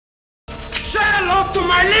hello to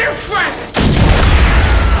my little friend!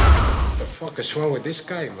 What the fuck is wrong with this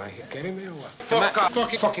guy, man? You kidding me or what?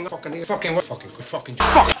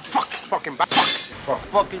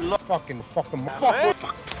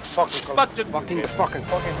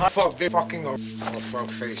 Fucking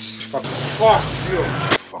front face. Fuck you.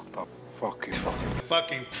 Fucked up.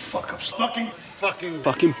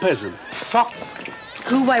 Fucking peasant. Fuck.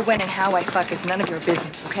 Who I, when, and how I fuck is none of your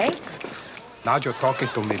business, okay? Now you're talking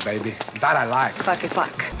to me, baby. That I like. Fuck it,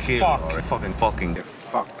 fuck. Fuck.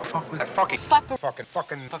 Fucking. Fuck.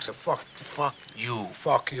 Fuck you.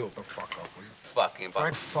 Fuck you. The fuck up, will you? Fucking Fuck.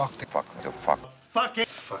 Fuck it.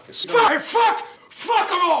 Fuck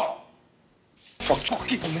them all! Fucking.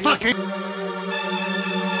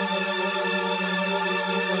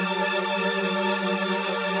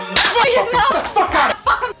 Fuck out!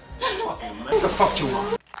 What the fuck you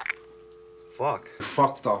want? Fuck.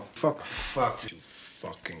 Fucked up. Fuck you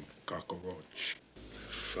fucking cockroach.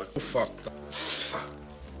 Fucked up.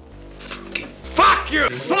 Fuck you!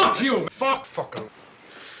 Fuck you! Fucking.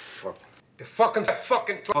 The fucking.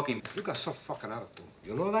 You got some fucking attitude.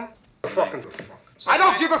 You know that? Fucking. I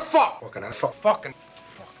don't give a fuck! Fucking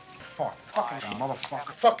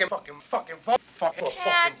motherfucker. Fucking.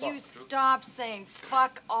 Can't you stop saying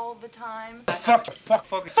fuck all the time? Fuck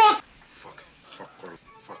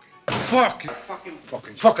you.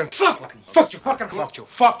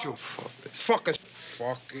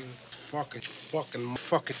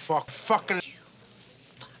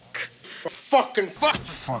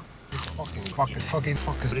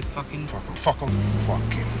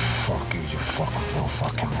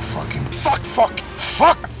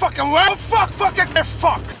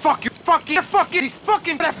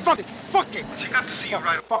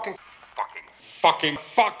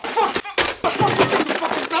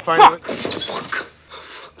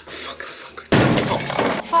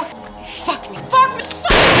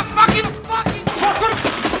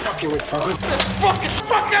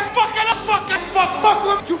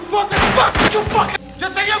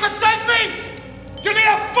 Yo te digo que